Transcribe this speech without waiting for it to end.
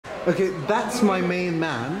Okay, that's my main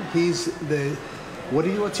man. He's the,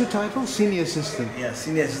 what's your title? Senior assistant. Yeah,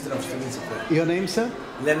 senior assistant of student support. Your name, sir?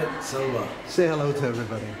 Leonard Silva. Say hello to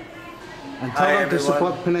everybody. And tell Hi, them to everyone.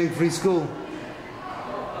 support Penang Free School.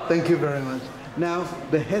 Thank you very much. Now,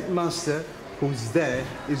 the headmaster who's there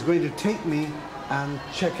is going to take me and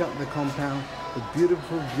check out the compound, the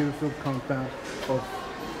beautiful, beautiful compound of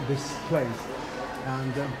this place.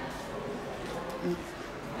 And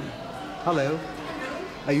hello,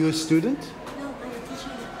 are you a student? No, I'm a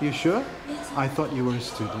teacher. You sure? Yes. I thought you were a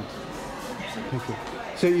student. Thank you.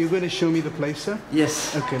 So you're going to show me the place, sir?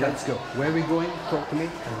 Yes. Okay, let's go. Where are we going? Talk to me.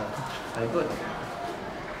 I got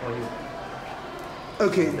for you.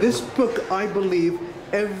 Okay, this book, I believe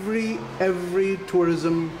every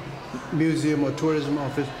tourism museum or tourism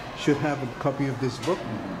office should have a copy of this book,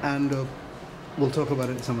 and we'll talk about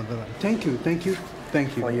it some other time. Thank you, thank you,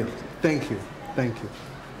 thank you. For you. Thank you, thank you.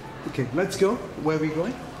 Okay, let's go. Where are we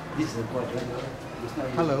going? This is the quadrant.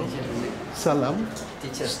 Hello. Salam.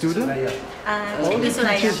 Teacher. Student? All the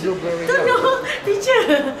teachers look very young. No,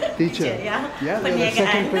 teacher. Teacher. Yeah. Yeah, the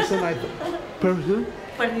second person person?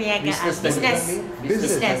 Perniagaan. Business.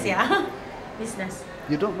 Business, yeah. Business.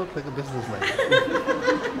 You don't look like a business lady.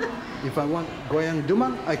 If I want goyang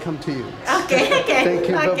dumang, I come to you. Okay, okay. Thank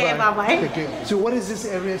you, Okay, bye-bye. bye-bye. Thank you. So what is this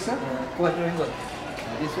area, sir? Quadrant.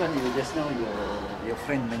 This one you just now your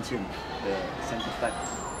friend mentioned the center part.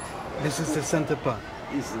 This is the center part.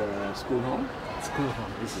 This is the school hall. School hall.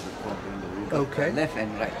 This is the quadrangle. Okay. Left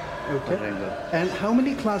and right. Okay. Quadrangle. And how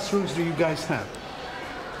many classrooms do you guys have?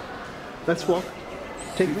 Let's walk.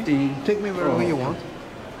 Take 50. me. Take me wherever Oh. you want.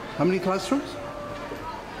 How many classrooms?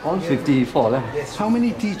 All 54 lah. How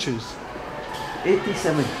many teachers?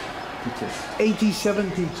 87 teachers. 87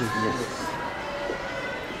 teachers. Yes.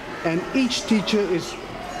 And each teacher is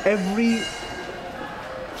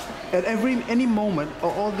any moment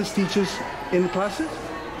are all these teachers in classes?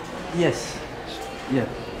 Yes. Yeah.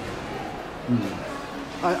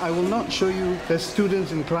 I will not show you the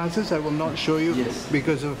students in classes. I will not show you Yes.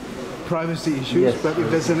 because of privacy issues. Yes. But if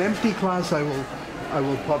there's an empty class, I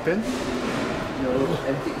will pop in. Your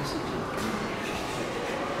empty institute.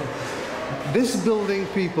 This building,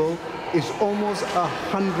 people, is almost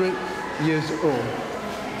 100 years old.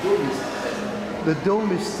 The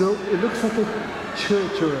dome is still. It looks like a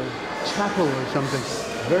church or a chapel or something.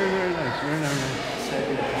 Very, very nice. Very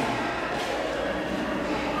nice.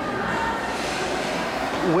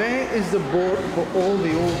 Where is the board for all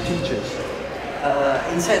the old teachers?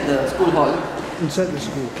 Inside the school hall. Inside the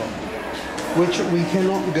school hall, which we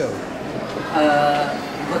cannot go.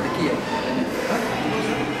 You got the key.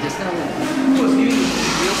 Just now. Who was giving you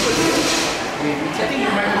We checked. the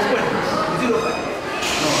microphone? Is it open?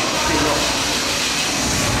 No, still locked.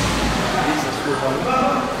 This is the school hall.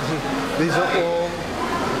 These are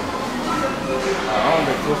All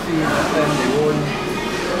the trophies last time they won.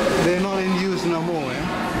 they're not in use no more, eh?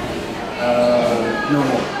 No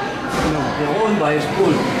more. No. They're owned by a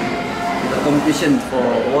school. The competition for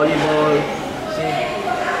volleyball,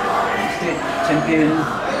 state champion.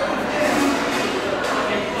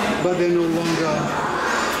 But they're no longer.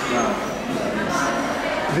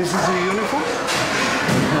 This is a uniform?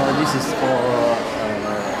 No, this is for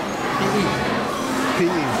PE.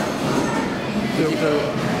 PE. So,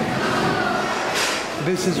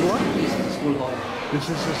 this is what? This is the school hall. This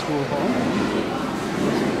is the school hall.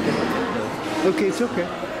 Okay, it's okay.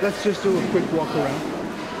 Let's just do a quick walk around.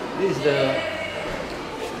 This is the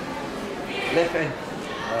left hand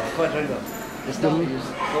quadrangle. Just now you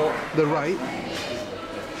saw. The right.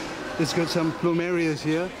 It's got some plumerias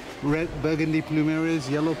here. Red burgundy plumerias,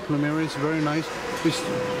 yellow plumerias, very nice.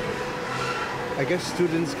 I guess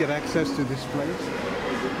students get access to this place.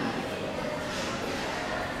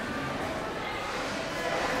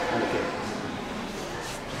 Okay.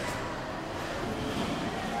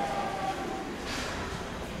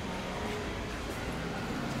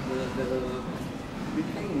 The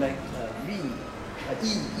beginning like V,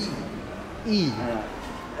 E.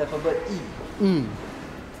 alphabet E. Mm.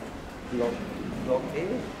 Block A,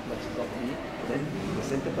 that's block E. Then the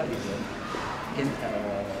center part is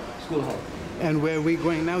school hall. And where are we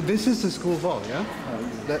going now? This is the school hall, yeah?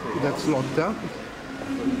 That's locked up.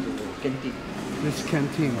 Going to canteen. This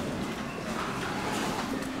canteen.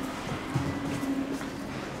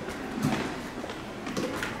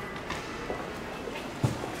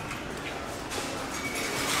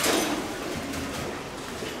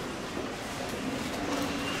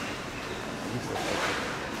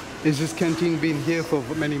 Is this canteen been here for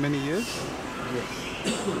many, many years? Yes.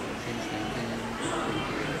 Since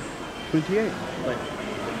 28. But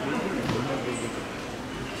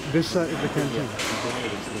This side is the canteen.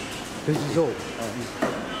 yeah, This is old.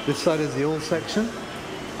 This side is the old section,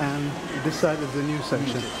 and this side is the new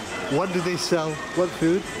section. What do they sell? What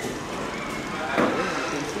food?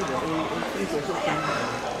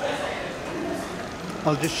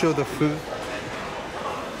 I'll just show the food.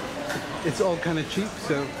 It's all kind of cheap,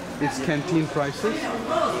 so it's canteen prices.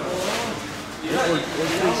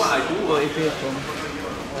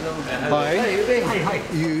 Hi.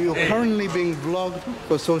 You're currently being vlogged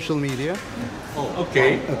for social media. Oh,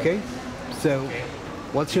 okay. Okay. So,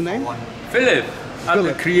 what's your name? Philip. I'm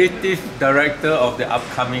Philip. the creative director of the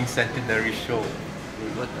upcoming centenary show.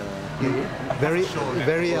 Very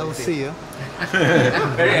LC, yeah?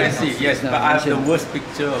 Very LC, yes, but I have the worst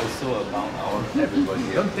picture also about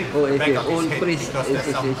everybody. Old priest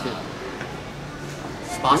association.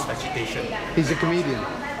 Sparse vegetation. He's a comedian.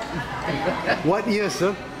 What year,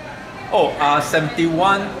 sir?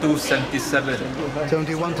 71 to 77.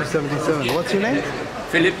 71 to 77. What's your name?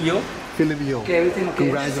 Philip Yo. Philip Yo. Okay, everything okay.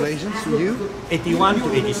 Congratulations. You? 81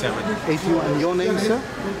 to 87. 81. And your name, sir?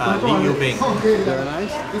 Lee Yu Bing. Very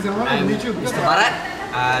nice. I'm Mr. Barat,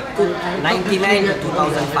 99 to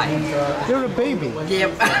 2005. You're a baby.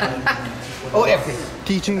 Yep.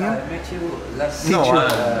 Teaching him? No,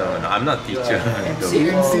 I'm not a teacher.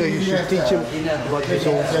 Yeah, you should teach him about this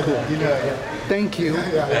old school. Thank you.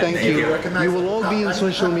 Thank you. You will all be on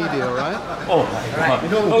social media, right? Oh,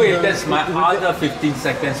 okay, that's my other 15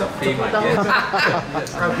 seconds of fame, I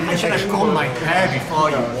guess. I should have combed my hair before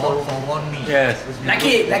you forewarned me. Yes.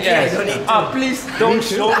 Lucky Yes. I don't need to. Please don't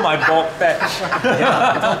show my bald patch.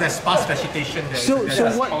 Yeah, because there's sparse vegetation there. So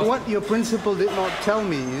what your principal did not tell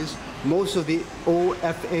me is most of the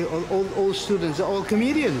OFA, all students are all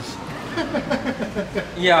comedians.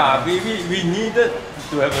 Yeah, we needed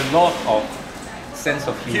to have a lot of sense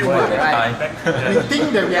of humor at that time. We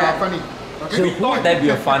think that we are funny. So we thought that we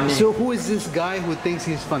were funny. So who is this guy who thinks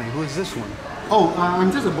he's funny? Who is this one? Oh,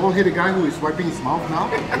 I'm just a bald-headed guy who is wiping his mouth now.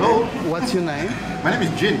 Hello, What's your name? my name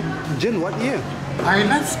is Jin. Jin, what year? I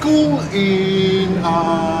left school in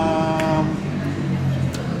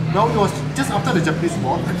no, it was just after the Japanese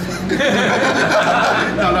War. no,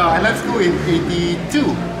 I left school in '82.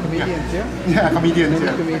 Comedians, yeah? Yeah, comedians. Many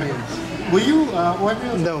Yeah. comedians. Were you? What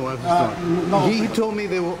else? No, I was not. No. He told me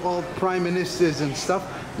they were all prime ministers and stuff.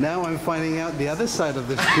 Now I'm finding out the other side of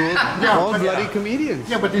the school, Yeah, all but- bloody comedians.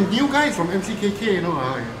 Yeah, but the new guys from MCKK, you know.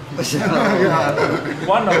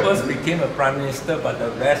 One of us became a prime minister, but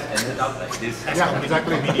the rest ended up like this. Yeah,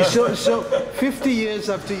 exactly. So 50 years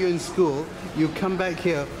after you're in school, you come back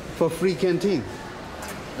here for free canteen.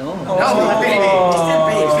 No. No, still pay.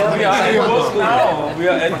 We are at work now. We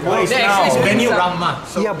are at work now. It's menu Rama.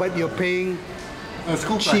 So Yeah, but you're paying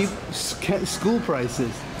School cheap price. school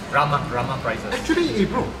prices. Rama prices. Actually,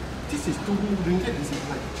 bro, this is 2 ringgit. This is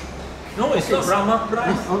like. No, it's not Rama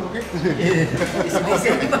price. Oh, okay.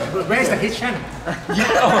 Where's the HM?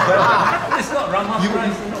 It's not Rama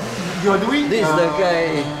price. No. You are doing. This is the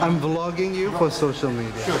guy. I'm vlogging you for social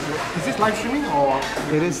media. Sure. Is this live streaming or?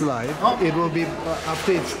 It is live. Oh. It will be,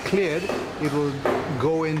 after it's cleared, it will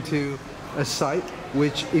go into a site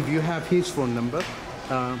which, if you have his phone number,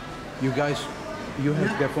 you guys, you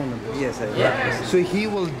have their phone number. Yes, I yeah. So he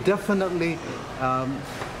will definitely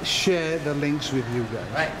share the links with you guys.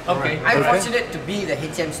 Right. Okay. I'm fortunate to be the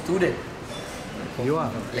HM student. You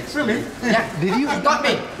are. Really? Yeah. Did you? He taught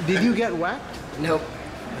me. Did you get whacked? No.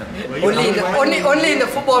 Only in the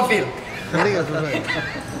football field. I think that's right.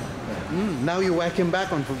 Now you whack him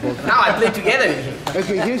back on football. Now I play together with him.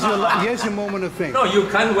 Okay, here's your moment of fame. No, you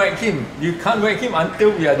can't whack him. You can't whack him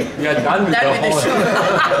until we are done with Done the with the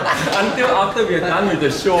whole. Until after we are done with the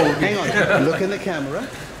show. Hang on. Look in the camera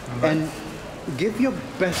and give your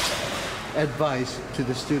best advice to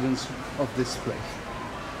the students of this place.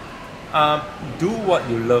 Do what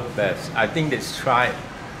you love best. I think that's try.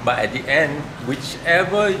 But at the end,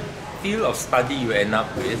 whichever field of study you end up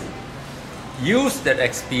with, use that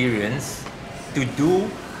experience to do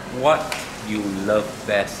what you love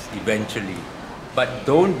best eventually. But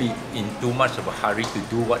don't be in too much of a hurry to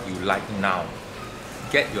do what you like now.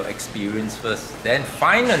 Get your experience first, then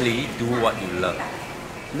finally do what you love.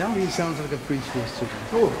 Now he sounds like a preschool student.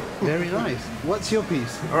 Oh. Very nice. What's your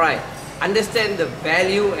piece? Alright. Understand the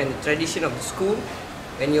value and the tradition of the school.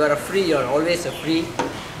 When you are a free, you are always a free.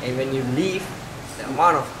 And when you leave, the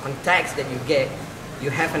amount of contacts that you get, you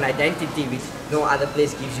have an identity which no other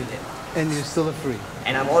place gives you that. And you're still a free.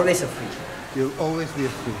 And I'm always a free. You'll always be a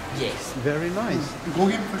free. Yes. Very nice. Go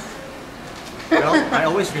him first. Well, I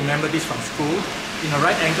always remember this from school. In a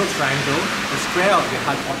right angle triangle, the square of the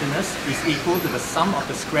hypotenuse is equal to the sum of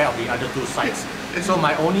the square of the other two sides. So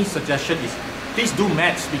my only suggestion is Please do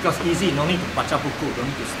maths because easy, no need to baca buku, don't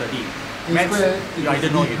need to study. In Maths, square, you either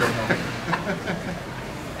know or you don't know.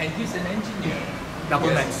 And he's an engineer.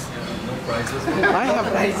 Double maths. No prizes.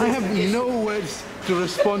 I have no words to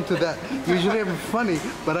respond to that. Usually I'm funny,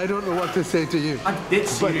 but I don't know what to say to you. I'm dead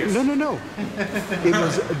But serious. no. It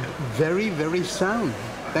was very, very sound.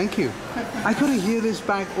 Thank you. I could hear this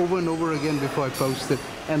back over and over again before I post it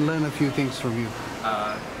and learn a few things from you.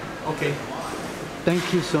 Okay.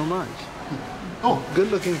 Thank you so much. Oh,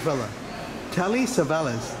 Good looking fella. Tali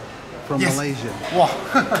Savalas from yes. Malaysia. Wow.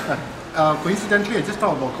 Coincidentally, I just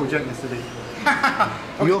thought about Kojak yesterday.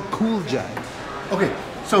 You're cool, Jack. Okay,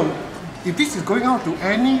 so if this is going out to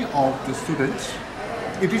any of the students,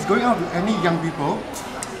 if it's going out to any young people,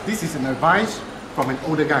 this is an advice from an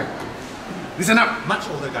older guy. Listen up, Much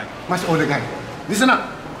older guy. much older guy. Listen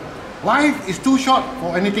up. Life is too short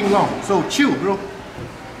for anything long, so chill, bro.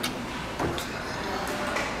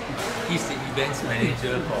 He's the events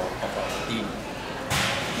manager of our team.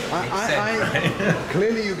 Makes sense, right?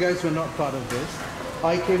 Clearly you guys were not part of this.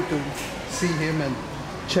 I came to see him and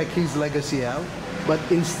check his legacy out, but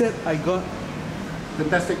instead I got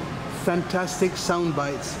fantastic sound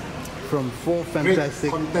bites from from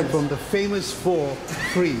the famous 4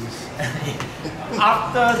 frees.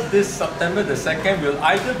 After this September the 2nd, we'll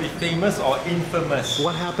either be famous or infamous.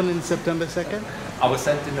 What happened in September 2nd? Our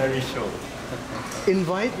centenary show.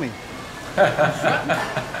 Invite me.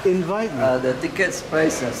 Invite me. The tickets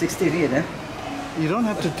price 60 ringgit, eh? You don't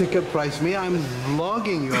have to ticket price me. I'm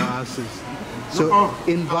vlogging your asses. So problem.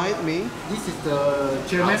 invite me. This is the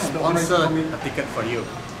chairman of the Sponsor organizing committee. a ticket for you.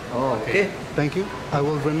 Oh, okay. Thank you. I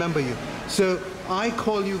will remember you. So I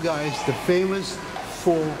call you guys the famous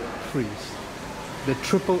 4 frees. The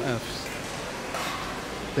triple Fs.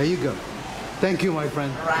 There you go. Thank you, my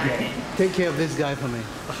friend. Take care of this guy for me.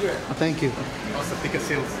 Sure. Thank you. Also ticket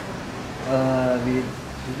sales. We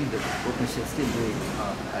doing the promotion still doing.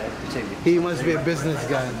 I have to check with. He must be a business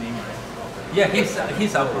guy. Yeah,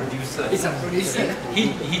 he's our producer. He's a producer.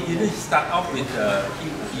 He didn't start off with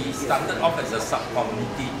he started off as a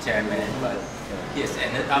sub-committee chairman, but he has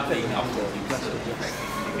ended up being our producer.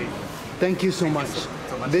 Thank you so much.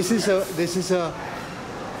 This is a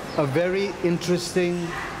very interesting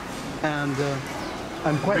and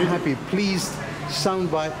I'm quite happy, pleased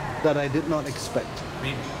soundbite that I did not expect.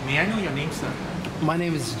 May I know your name, sir? My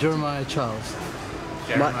name is Jeremiah Charles.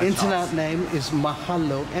 Jeremiah My internet Charles. name is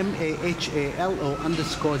Mahalo,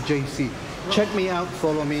 MAHALO_JC. Check me out,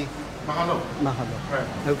 follow me, Mahalo. Mahalo. Right.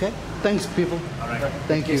 Okay? Thanks, people. All right.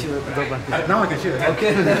 Thank you. Bye-bye. Now I can share.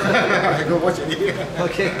 Okay. I go watch it.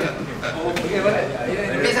 Okay. Okay,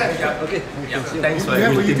 Okay, sir. Okay. Yeah, thanks for You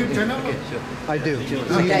have a everything. YouTube channel? I do. So he's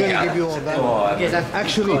going to give you all that. Okay, sir.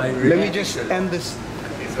 Actually, I let really me just end this.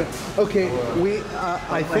 Okay,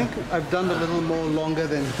 I think I've done a little more longer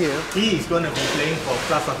than here. He is going to be playing for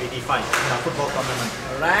class of 85 in a football tournament.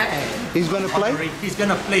 Right. He's going to play. He's going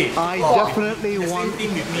to play. I football. definitely The same want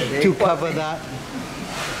thing with me. to cover that.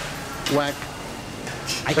 Whack.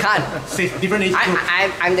 I can't. Different age group.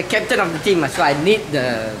 I'm the captain of the team, so I need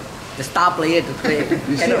the star player to play.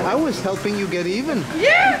 You see, I was helping you get even.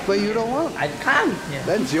 Yeah. But you don't want. I can't.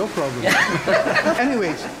 That's your problem.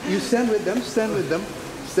 Anyways, you stand with them, stand with them,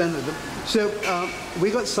 stand with them. So we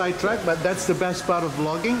got sidetracked, but that's the best part of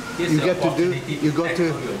vlogging. Here's You the get to do, opportunity you to got to,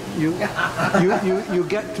 echo you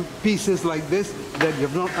get to pieces like this that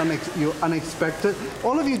you've not you're unexpected.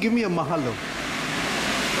 All of you, give me a mahalo.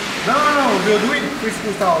 No, we'll do it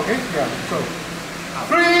preschool style, okay? Yeah, so.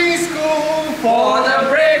 Preschool for the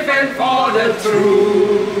brave and for the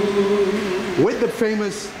true. With the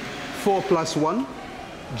famous 4+1,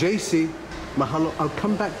 JC, mahalo. I'll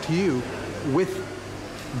come back to you with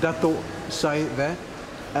Dato Sai there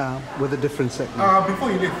with a different segment.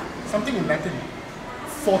 Before you leave, something in Latin.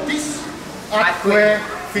 Fortis atque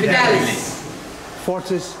fidelis.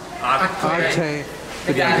 Fortis Atque Arte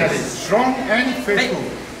fidelis. Strong and faithful.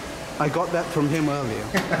 I got that from him earlier.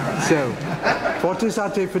 So, Fortis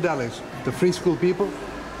Arte Fidelis, the free school people,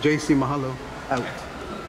 JC Mahalo, out.